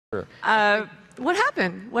What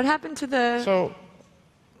happened? What happened to the...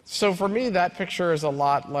 So for me, that picture is a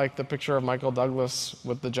lot like the picture of Michael Douglas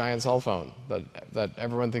with the giant cell phone that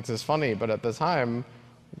everyone thinks is funny, but at the time,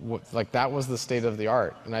 like that was the state of the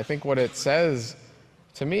art. And I think what it says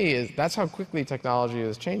to me is that's how quickly technology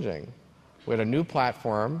is changing. We had a new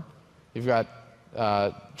platform. You've got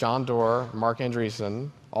John Doerr, Mark Andreessen,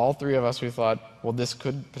 all three of us who thought, well, this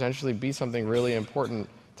could potentially be something really important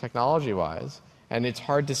technology-wise. And it's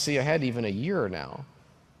hard to see ahead even a year now.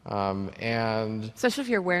 And especially if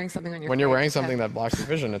you're wearing something on your when face, you're wearing something that blocks your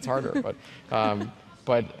vision, it's harder.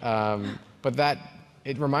 But that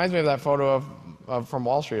it reminds me of that photo of from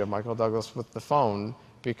Wall Street of Michael Douglas with the phone,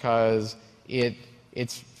 because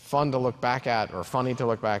it's fun to look back at, or funny to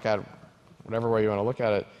look back at, whatever way you want to look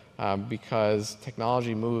at it, because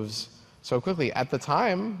technology moves so quickly. At the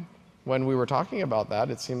time when we were talking about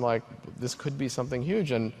that, it seemed like this could be something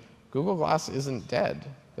huge, and Google Glass isn't dead.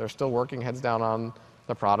 They're still working heads down on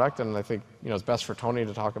the product, and I think it's best for Tony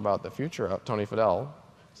to talk about the future of Tony Fadell,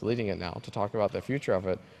 who's leading it now, to talk about the future of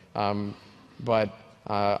it. But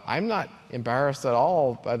I'm not embarrassed at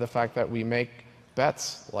all by the fact that we make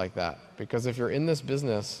bets like that, because if you're in this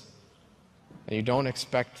business and you don't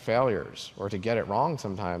expect failures or to get it wrong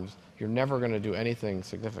sometimes, you're never going to do anything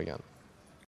significant.